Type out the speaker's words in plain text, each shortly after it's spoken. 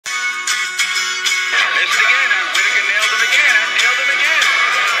Missed again, and Whittaker nailed him again, and nailed him again.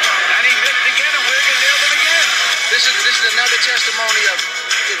 And he missed again, and Whittaker nailed him again. This is another testimony of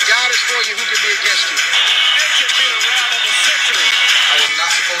if God is for you, who can be against you? This could be the round of the century. I was not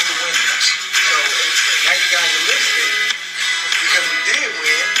supposed to win this. So now you guys are listening because we did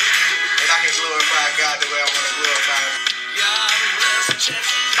win, and I can glorify God the way I want to glorify Him. God bless Chelsea.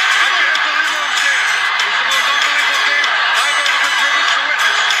 I can't believe what I'm saying. It's the most unbelievable thing I've ever been privileged to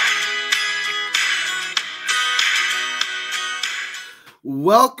witness.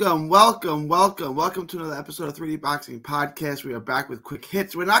 Welcome to another episode of 3D Boxing Podcast. We are back with quick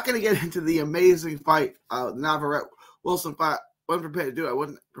hits. We're not going to get into the amazing fight, Navarrete Wilson fight. I wasn't prepared to do it. I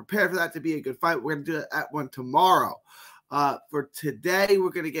wasn't prepared for that to be a good fight. We're going to do that one tomorrow. For today, we're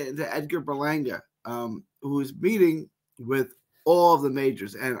going to get into Edgar Berlanga, who is meeting with all of the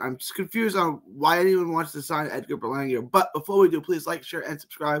majors. And I'm just confused on why anyone wants to sign Edgar Berlanga. But before we do, please like, share, and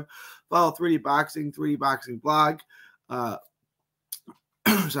subscribe. Follow 3D Boxing, 3D Boxing blog.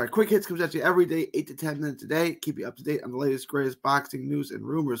 Quick Hits comes at you every day, 8 to 10 minutes a day. Keep you up to date on the latest, greatest boxing news and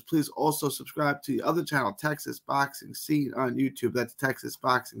rumors. Please also subscribe to the other channel, Texas Boxing Scene on YouTube. That's Texas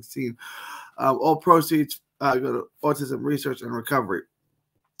Boxing Scene. All proceeds go to autism research and recovery.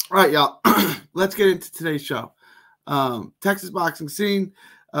 All right, y'all. Let's get into today's show. Texas Boxing Scene.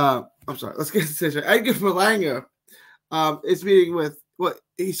 Let's get into today's show. Edgar Berlanga is meeting with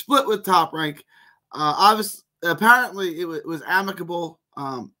he split with Top Rank. Apparently, it was amicable.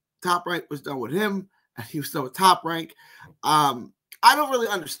 Top Rank was done with him, and he was still with Top Rank. I don't really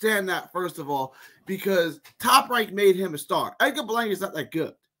understand that, first of all, because Top Rank made him a star. Edgar Berlanga is not that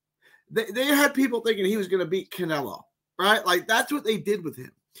good. They had people thinking he was going to beat Canelo, right? Like, that's what they did with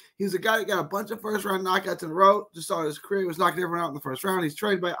him. He was a guy that got a bunch of first-round knockouts in a row, just started his career. He was knocking everyone out in the first round. He's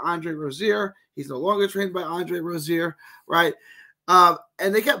trained by Andre Rozier. He's no longer trained by Andre Rozier, right? And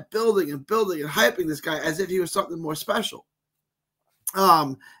they kept building and hyping this guy as if he was something more special.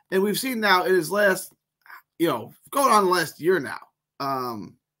 And we've seen now in his last, going on the last year now.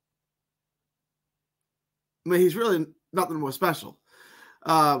 He's really nothing more special.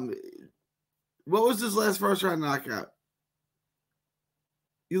 What was his last first round knockout?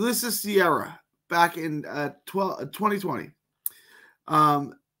 Ulysses Sierra back in 2020.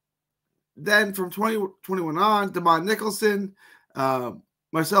 Then from 2021 on, Damon Nicholson,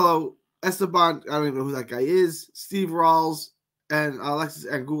 Marcelo Esteban, I don't even know who that guy is, Steve Rawls, and Alexis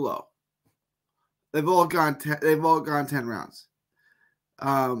Angulo. They've all gone 10 rounds.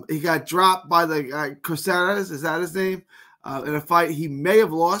 He got dropped by the guy Cosares, is that his name? In a fight he may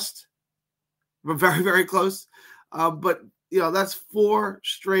have lost, but very, very close. But that's 4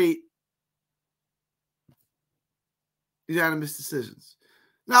 straight unanimous decisions.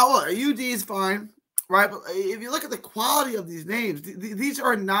 Now, look, UD is fine, right? But if you look at the quality of these names, these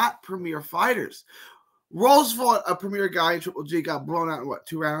are not premier fighters. Rolls fought a premier guy in Triple G, got blown out in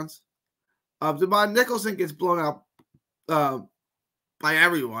 2 rounds? Damon Nicholson gets blown out by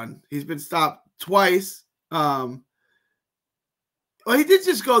everyone. He's been stopped twice. He did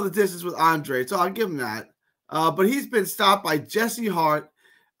just go the distance with Andre, so I'll give him that. But he's been stopped by Jesse Hart,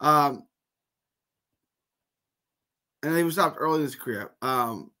 and he was stopped early in his career.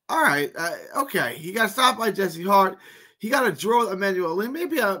 All right, okay. He got stopped by Jesse Hart. He got a draw with Emmanuel Lee.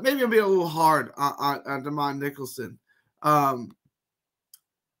 Maybe I'm being a little hard on Damon Nicholson. But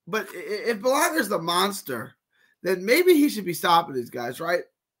if Berlanga's the monster, then maybe he should be stopping these guys, right?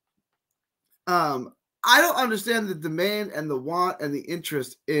 I don't understand the demand and the want and the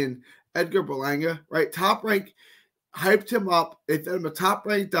interest in Edgar Berlanga, right? Top Rank hyped him up. They fed him a Top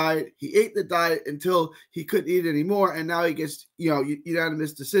Rank diet. He ate the diet until he couldn't eat anymore, and now he gets,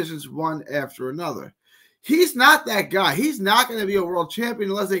 unanimous decisions one after another. He's not that guy. He's not going to be a world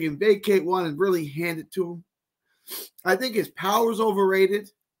champion unless they can vacate one and really hand it to him. I think his power is overrated,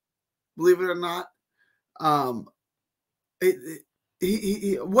 believe it or not.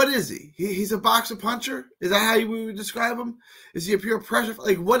 What is he? He's a boxer puncher? Is that how we would describe him? Is he a pure pressure?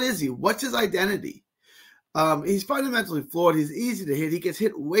 Like, what is he? What's his identity? He's fundamentally flawed. He's easy to hit. He gets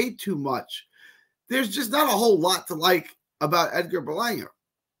hit way too much. There's just not a whole lot to like about Edgar Berlanga,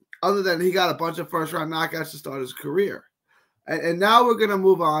 other than he got a bunch of first-round knockouts to start his career. And now we're going to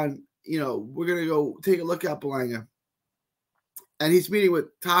move on. We're going to go take a look at Berlanga. And he's meeting with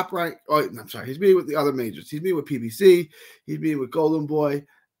Top Rank. He's meeting with the other majors. He's meeting with PBC. He's meeting with Golden Boy.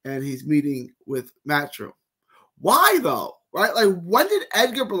 And he's meeting with Matchroom. Why, though? Right? Like, when did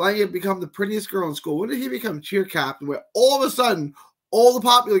Edgar Berlanga become the prettiest girl in school? When did he become cheer captain where all of a sudden all the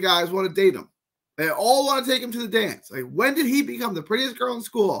popular guys want to date him? They all want to take him to the dance. Like, when did he become the prettiest girl in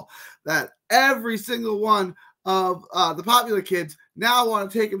school that every single one of the popular kids now want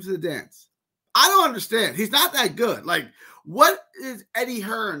to take him to the dance? I don't understand. He's not that good. Like, what is Eddie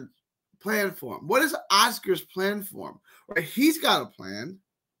Hearn's plan for him? What is Oscar's plan for him? Right? He's got a plan.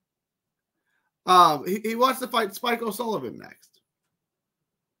 He wants to fight Spike O'Sullivan next.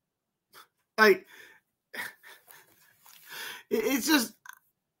 Like, it's just,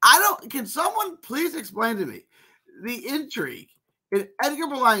 can someone please explain to me the intrigue in Edgar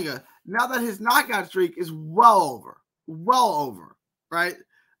Berlanga now that his knockout streak is well over, right?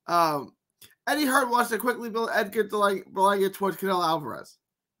 Eddie Hearn wants to quickly build Edgar Berlanga towards Canelo Alvarez.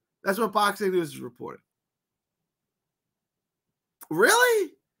 That's what Boxing News is reporting.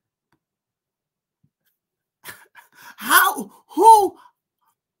 Really? How? Who?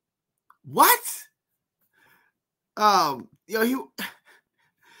 What?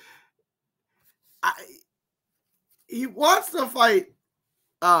 He wants to fight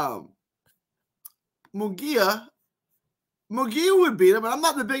Munguia. Munguia would beat him, and I'm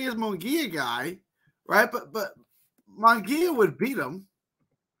not the biggest Munguia guy, right? But Munguia would beat him.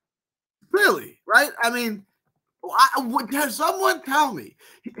 Really, right? I mean, can someone tell me?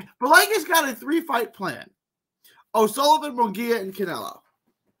 Berlanga's got a 3-fight plan. O'Sullivan, Munguia, and Canelo.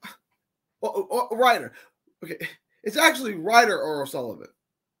 Or Ryder. Okay, it's actually Ryder or O'Sullivan.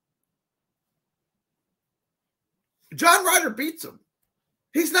 John Ryder beats him.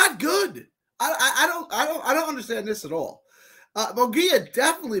 He's not good. I don't understand this at all. Munguia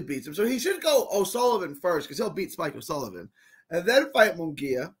definitely beats him, so he should go O'Sullivan first because he'll beat Spike O'Sullivan, and then fight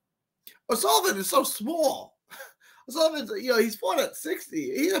Munguia. O'Sullivan is so small. O'Sullivan's, he's fought at 60.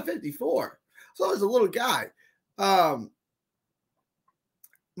 He's at 54. O'Sullivan's a little guy.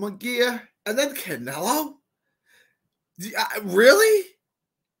 Munguia, and then Canelo? Really?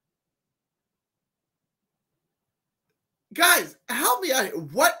 Guys, help me out here.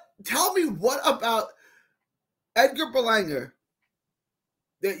 Tell me what about Edgar Berlanga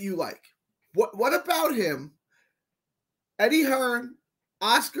that you like? What about him? Eddie Hearn,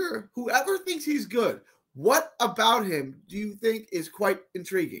 Oscar, whoever thinks he's good, what about him do you think is quite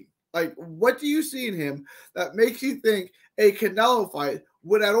intriguing? Like, what do you see in him that makes you think a Canelo fight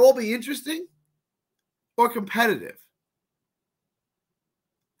would at all be interesting or competitive?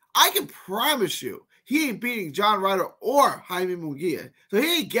 I can promise you he ain't beating John Ryder or Jaime Munguia. So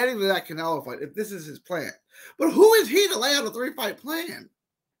he ain't getting to that Canelo fight if this is his plan. But who is he to lay out a 3-fight plan?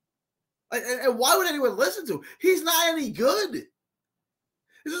 And why would anyone listen to him? He's not any good.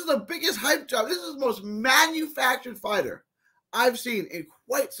 This is the biggest hype job. This is the most manufactured fighter I've seen in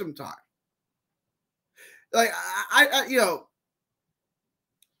quite some time. Like, I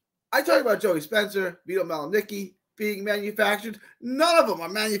talk about Joey Spencer, Vito Malicki being manufactured. None of them are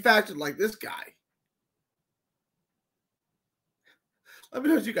manufactured like this guy. Let me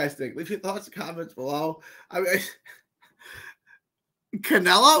know what you guys think. Leave your thoughts and comments below. I mean,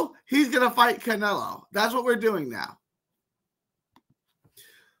 Canelo? He's going to fight Canelo. That's what we're doing now.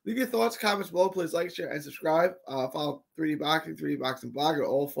 Leave your thoughts, comments below. Please like, share, and subscribe. Follow 3D Boxing, 3D Boxing Blog on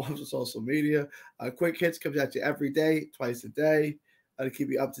all forms of social media. Quick Hits comes at you every day, twice a day, to keep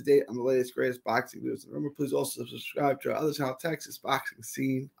you up to date on the latest, greatest boxing news. And remember, please also subscribe to our other channel, Texas Boxing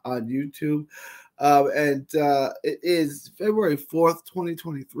Scene, on YouTube. It is February 4th,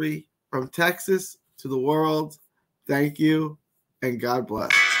 2023. From Texas to the world, thank you, and God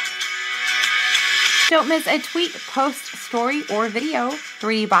bless. Don't miss a tweet, post, story, or video.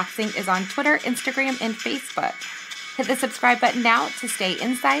 3D Boxing is on Twitter, Instagram, and Facebook. Hit the subscribe button now to stay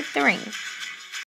inside the ring.